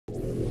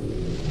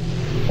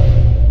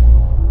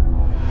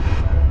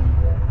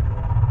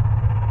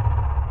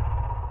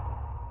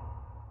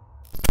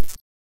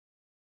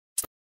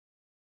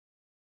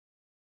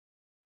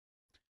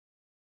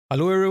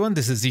Hello everyone,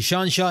 this is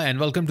Zishan Shah and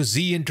welcome to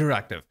Z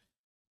Interactive.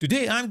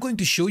 Today I'm going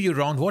to show you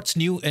around what's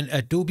new in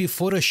Adobe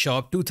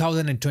Photoshop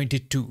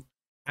 2022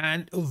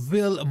 and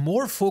we'll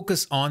more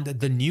focus on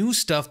the new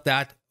stuff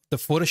that the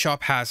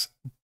Photoshop has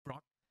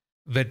brought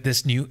with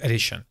this new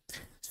edition.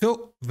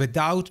 So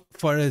without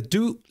further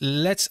ado,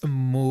 let's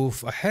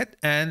move ahead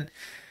and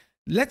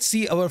let's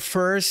see our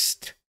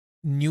first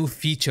new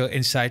feature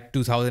inside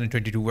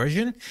 2022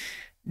 version.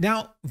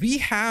 Now we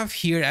have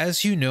here,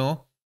 as you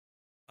know,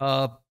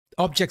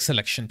 object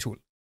selection tool.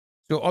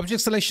 So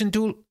object selection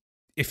tool,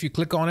 if you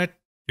click on it,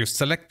 you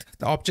select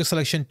the object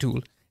selection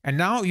tool. And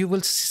now you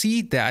will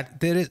see that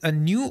there is a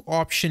new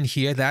option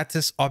here that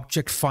is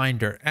object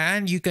finder.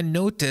 And you can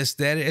notice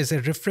there is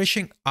a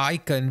refreshing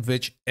icon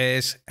which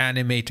is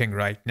animating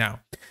right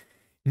now.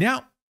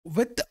 Now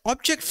with the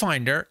object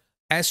finder,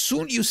 as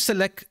soon as you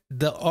select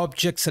the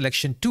object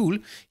selection tool,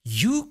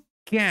 you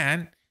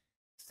can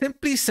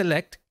simply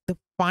select the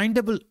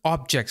findable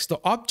objects, the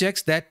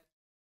objects that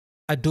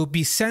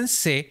Adobe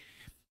Sensei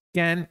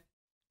can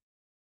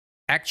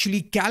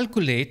actually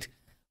calculate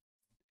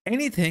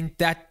anything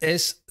that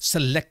is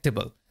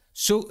selectable.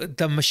 So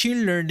the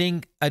machine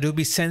learning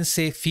Adobe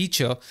Sensei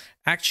feature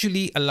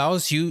actually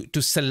allows you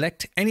to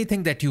select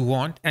anything that you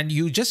want and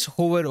you just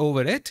hover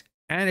over it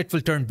and it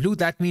will turn blue.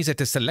 That means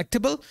it is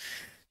selectable.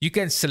 You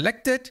can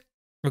select it,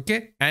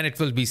 okay, and it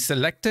will be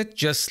selected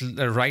just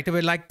right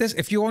away like this.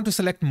 If you want to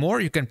select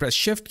more, you can press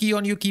Shift key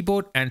on your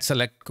keyboard and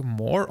select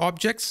more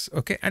objects,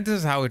 okay, and this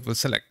is how it will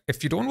select.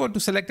 If you don't want to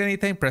select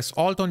anything, press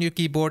Alt on your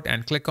keyboard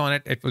and click on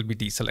it, it will be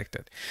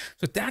deselected.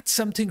 So that's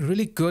something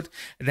really good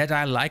that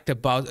I liked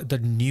about the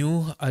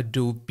new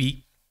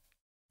Adobe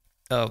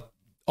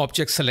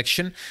object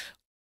selection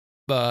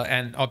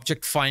and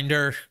object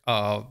finder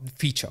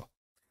feature.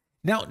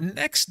 Now,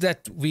 next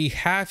that we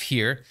have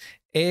here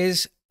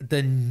is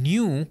the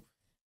new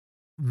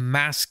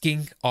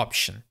masking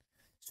option.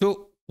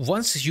 So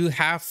once you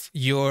have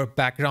your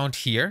background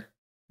here,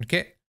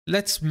 okay,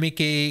 let's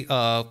make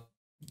a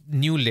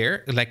new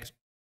layer, like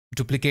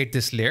duplicate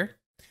this layer,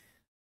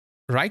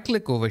 right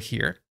click over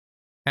here,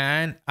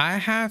 and I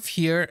have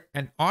here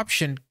an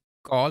option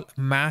called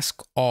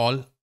mask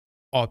all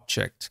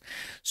objects.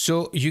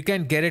 So you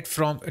can get it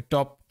from a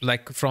top,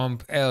 like from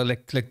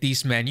like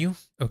these menu.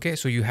 Okay,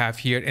 so you have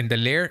here in the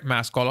layer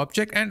mask all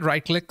object and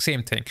right click,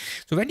 same thing.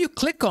 So when you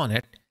click on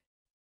it,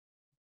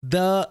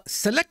 the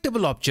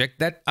selectable object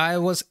that I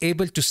was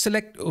able to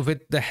select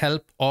with the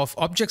help of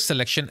object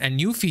selection and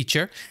new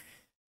feature,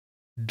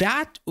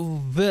 that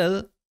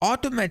will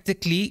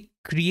automatically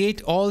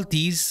create all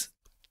these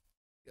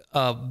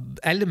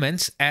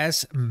elements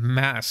as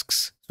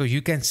masks. So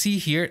you can see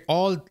here,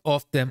 all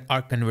of them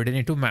are converted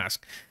into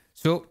mask.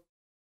 So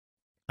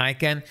I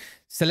can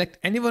select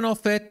any one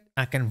of it,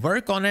 I can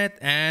work on it.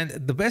 And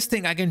the best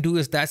thing I can do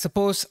is that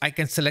suppose I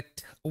can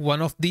select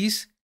one of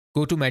these,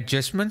 go to my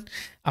adjustment,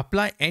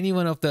 apply any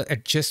one of the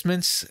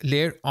adjustments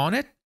layer on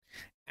it.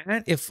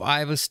 And if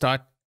I will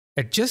start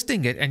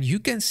adjusting it, and you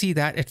can see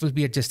that it will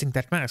be adjusting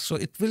that mask. So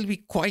it will be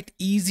quite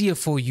easier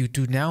for you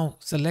to now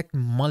select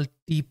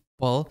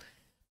multiple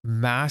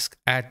masks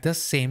at the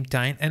same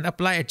time and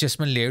apply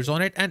adjustment layers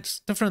on it and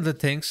different other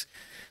things.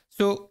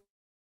 So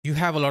you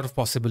have a lot of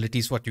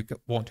possibilities what you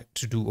want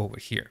to do over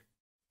here.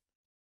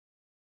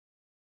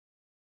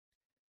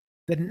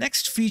 The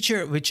next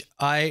feature which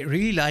I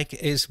really like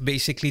is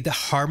basically the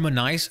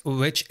Harmonize,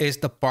 which is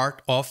the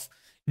part of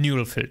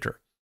neural filter.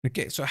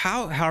 Okay, so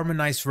how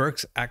Harmonize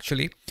works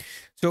actually.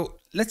 So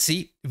let's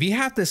see, we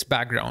have this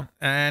background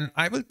and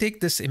I will take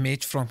this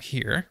image from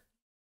here.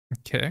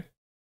 Okay.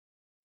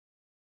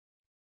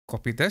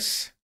 Copy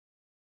this,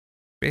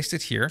 paste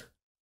it here.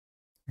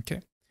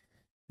 Okay.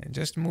 And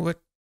just move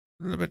it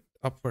a little bit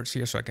upwards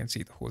here so I can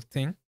see the whole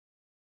thing.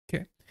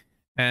 Okay.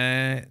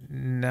 And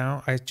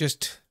now I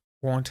just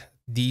want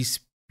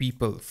these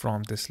people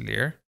from this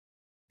layer.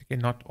 Okay,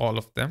 not all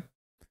of them.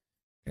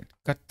 Okay,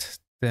 cut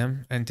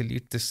them and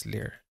delete this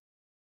layer.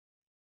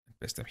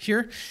 Paste them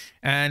here.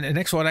 And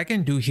next, what I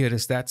can do here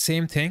is that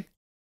same thing.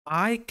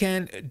 I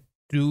can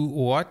do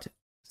what?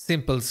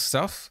 Simple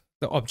stuff,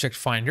 the object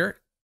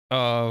finder,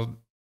 like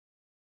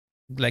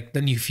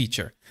the new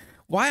feature.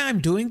 Why I'm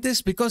doing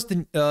this? Because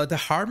the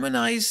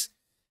Harmonize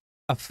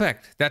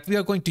effect that we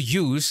are going to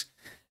use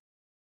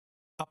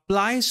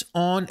applies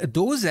on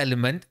those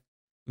elements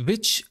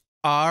which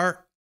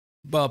are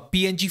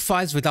PNG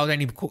files without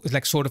any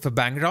like sort of a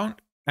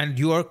background, and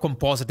you are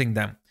compositing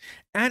them,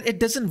 and it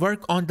doesn't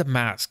work on the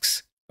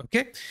masks.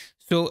 Okay,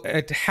 so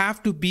it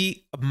have to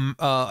be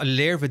a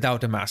layer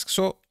without a mask.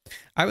 So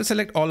I will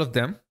select all of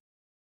them.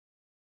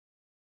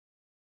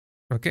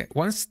 Okay,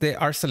 once they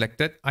are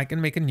selected, I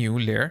can make a new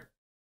layer.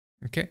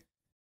 Okay,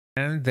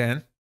 and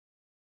then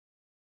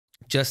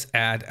just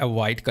add a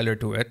white color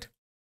to it.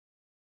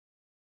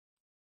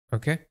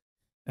 Okay,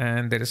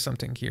 and there is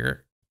something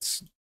here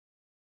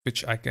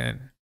which I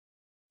can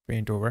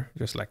paint over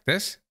just like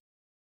this.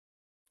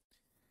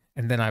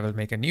 And then I will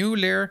make a new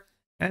layer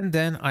and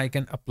then I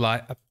can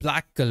apply a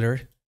black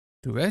color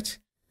to it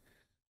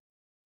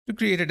to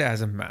create it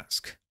as a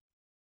mask.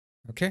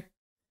 Okay.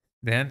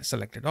 Then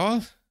select it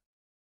all.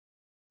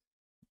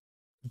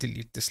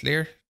 Delete this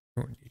layer.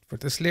 No need for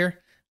this layer.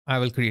 I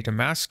will create a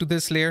mask to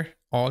this layer.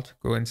 Alt,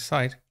 go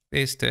inside,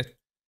 paste it.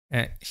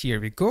 And here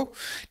we go.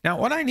 Now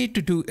what I need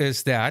to do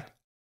is that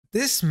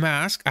this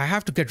mask, I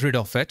have to get rid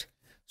of it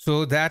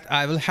so that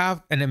I will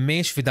have an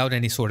image without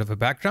any sort of a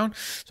background.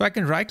 So I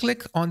can right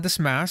click on this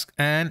mask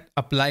and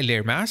apply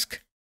layer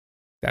mask.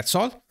 That's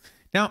all.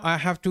 Now I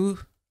have to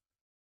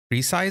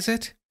resize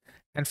it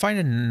and find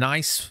a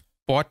nice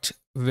spot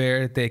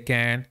where they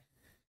can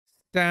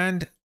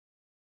stand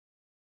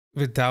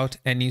without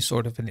any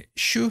sort of an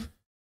issue.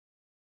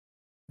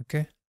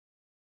 Okay.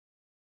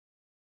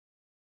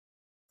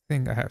 I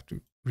think I have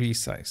to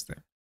resize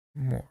them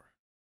more.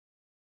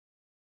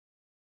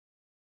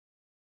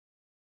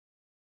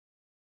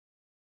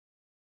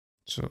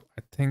 So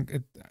I think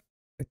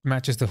it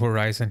matches the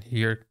horizon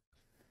here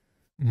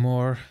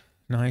more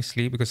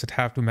nicely because it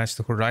have to match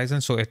the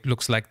horizon. So it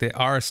looks like they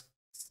are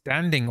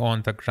standing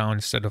on the ground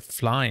instead of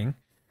flying.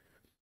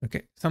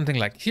 Okay, something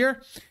like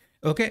here.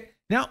 Okay,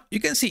 now you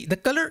can see the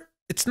color,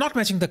 it's not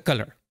matching the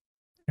color.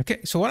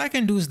 Okay, so what I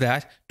can do is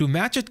that to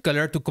match it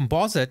color to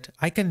composite,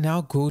 I can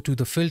now go to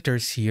the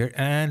filters here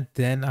and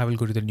then I will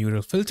go to the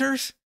neural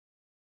filters.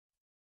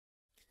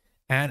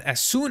 And as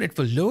soon it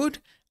will load,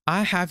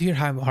 I have here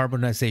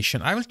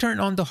harmonization. I will turn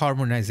on the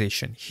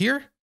harmonization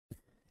here.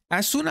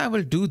 As soon I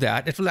will do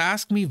that, it will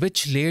ask me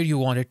which layer you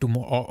want it to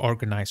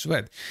organize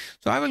with.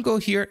 So I will go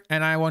here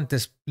and I want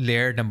this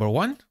layer number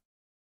 1.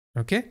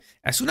 Okay.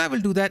 As soon as I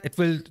will do that, it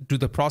will do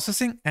the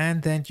processing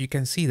and then you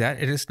can see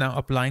that it is now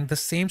applying the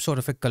same sort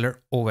of a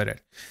color over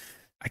it.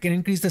 I can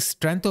increase the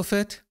strength of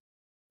it.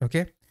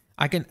 Okay.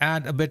 I can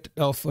add a bit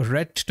of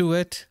red to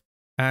it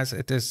as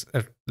it is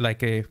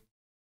like a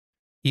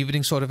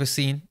evening sort of a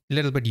scene, a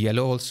little bit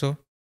yellow also.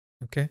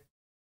 Okay.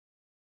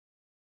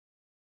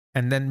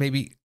 And then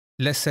maybe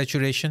less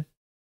saturation.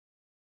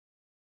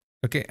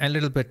 Okay. And a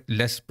little bit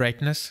less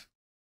brightness.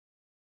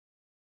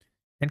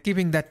 And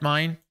keeping that in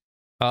mind,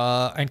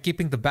 and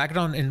keeping the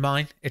background in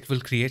mind, it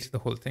will create the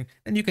whole thing.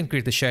 And you can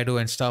create the shadow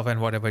and stuff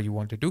and whatever you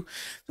want to do.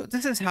 So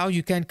this is how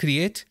you can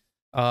create.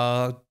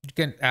 You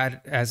can add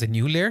as a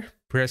new layer,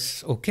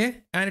 press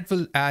OK, and it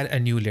will add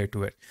a new layer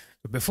to it.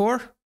 So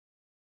before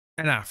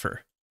and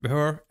after,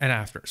 before and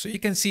after. So you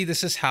can see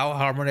this is how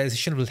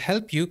harmonization will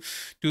help you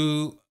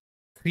to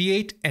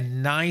create a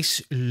nice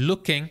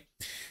looking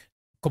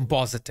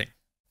compositing.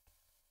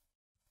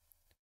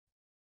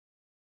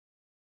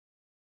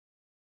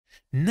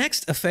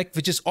 Next effect,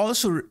 which is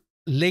also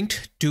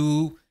linked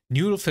to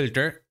neural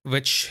filter,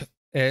 which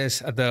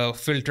is the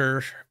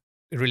filter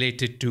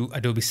related to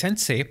Adobe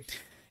Sensei,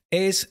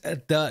 is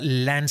the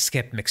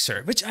landscape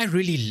mixer, which I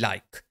really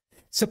like.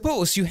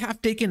 Suppose you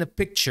have taken a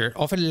picture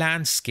of a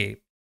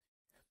landscape,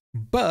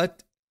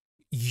 but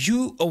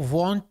you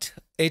want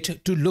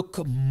it to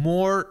look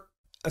more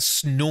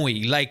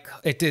snowy, like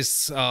it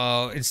is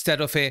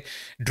instead of a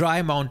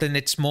dry mountain,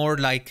 it's more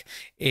like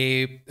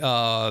a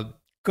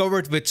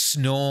covered with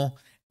snow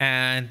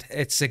and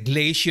it's a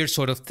glacier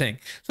sort of thing.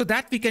 So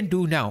that we can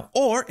do now.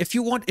 Or if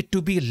you want it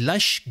to be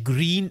lush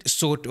green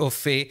sort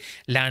of a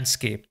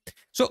landscape.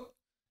 So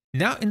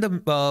now in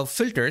the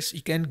filters,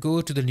 you can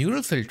go to the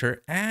neural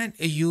filter and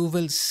you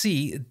will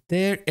see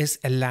there is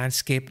a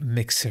landscape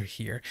mixer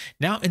here.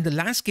 Now in the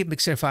landscape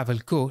mixer, if I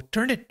will go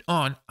turn it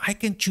on, I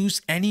can choose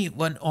any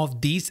one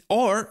of these,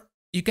 or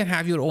you can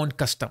have your own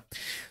custom.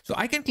 So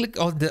I can click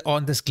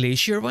on this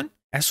glacier one.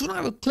 As soon as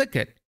I will click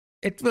it,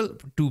 it will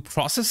do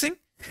processing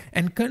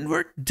and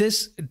convert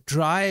this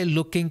dry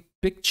looking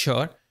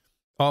picture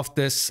of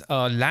this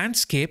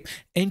landscape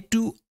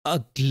into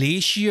a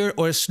glacier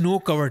or snow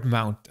covered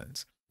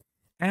mountains.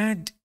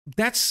 And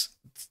that's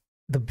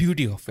the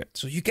beauty of it.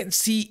 So you can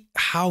see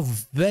how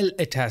well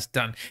it has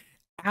done.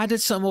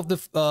 Added some of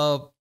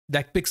the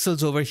like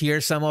pixels over here,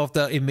 some of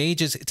the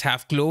images, it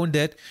have cloned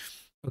it.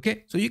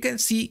 Okay, so you can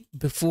see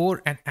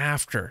before and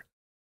after.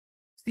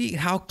 See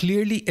how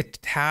clearly it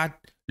had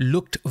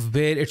looked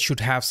where it should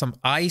have some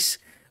ice,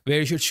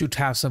 where it should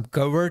have some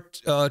covered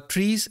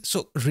trees.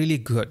 So really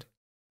good.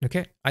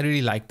 Okay, I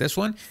really like this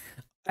one.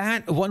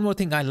 And one more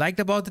thing I liked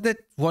about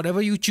it,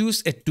 whatever you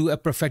choose, it do a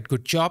perfect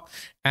good job.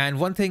 And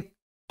one thing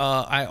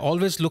I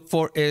always look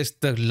for is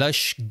the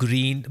lush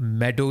green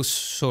meadows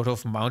sort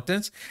of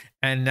mountains.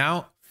 And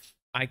now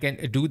I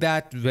can do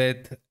that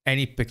with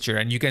any picture.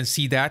 And you can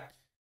see that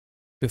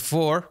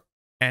before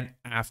and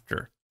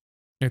after.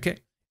 Okay.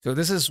 So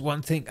this is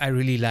one thing I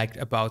really liked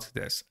about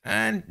this.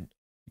 And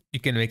you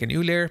can make a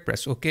new layer,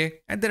 press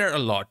OK. And there are a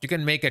lot. You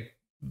can make it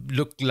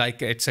look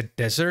like it's a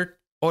desert,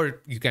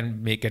 or you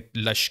can make it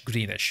lush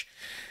greenish.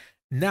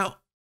 Now,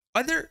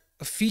 other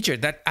feature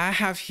that I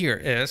have here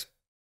is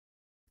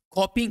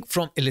copying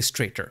from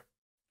Illustrator.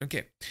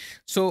 Okay.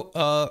 So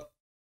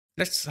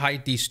let's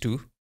hide these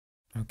two.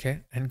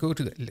 Okay. And go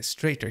to the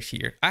Illustrator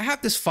here. I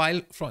have this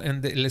file from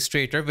in the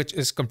Illustrator, which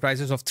is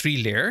comprises of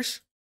 3 layers.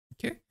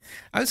 Okay.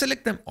 I'll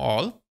select them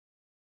all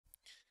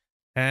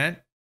and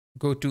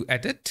go to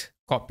edit,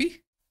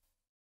 copy,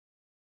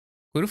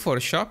 go to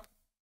Photoshop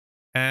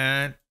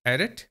and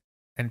edit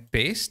and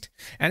paste.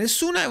 And as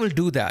soon as I will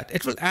do that,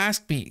 it will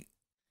ask me,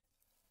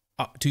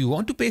 do you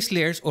want to paste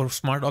layers or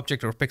smart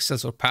object or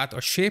pixels or path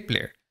or shape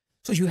layer?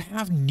 So you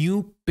have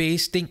new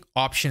pasting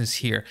options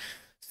here.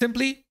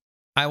 Simply,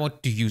 I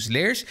want to use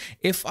layers.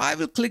 If I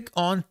will click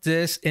on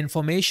this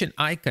information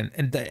icon,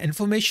 and the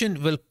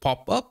information will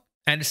pop up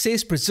and it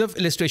says preserve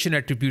illustration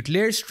attribute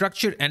layers,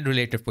 structure and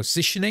relative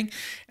positioning.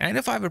 And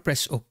if I will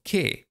press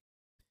OK,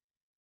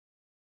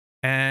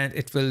 and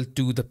it will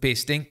do the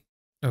pasting.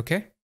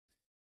 Okay.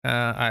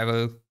 I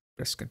will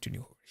press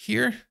continue over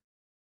here.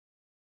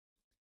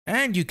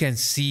 And you can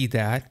see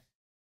that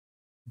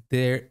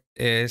there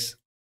is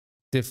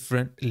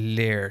different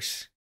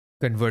layers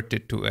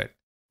converted to it.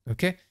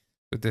 Okay.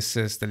 So this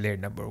is the layer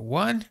number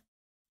 1.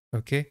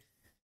 Okay.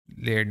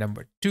 Layer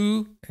number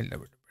 2 and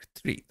number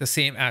 3. The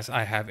same as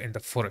I have in the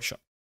Photoshop.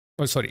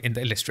 Oh, sorry, in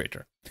the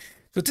Illustrator.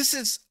 So this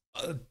is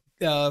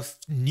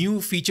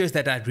new features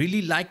that I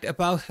really liked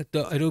about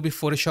the Adobe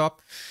Photoshop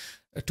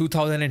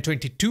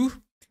 2022.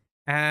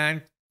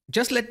 And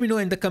just let me know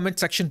in the comment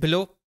section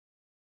below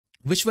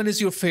which one is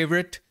your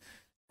favorite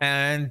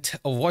and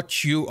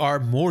what you are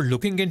more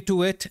looking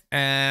into it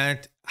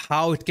and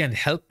how it can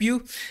help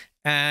you.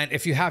 And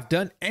if you have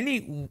done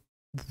any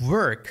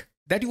work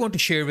that you want to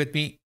share with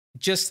me,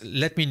 just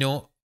let me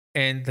know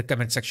in the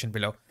comment section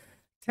below.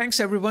 Thanks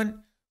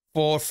everyone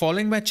for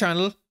following my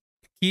channel.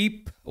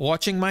 Keep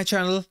watching my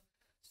channel,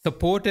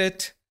 support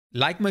it,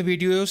 like my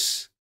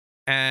videos,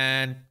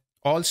 and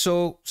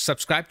also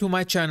subscribe to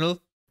my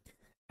channel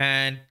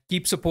and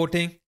keep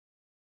supporting.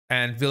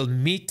 And we'll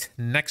meet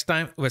next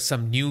time with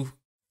some new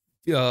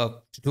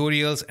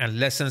tutorials and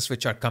lessons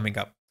which are coming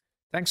up.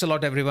 Thanks a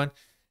lot, everyone,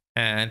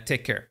 and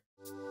take care.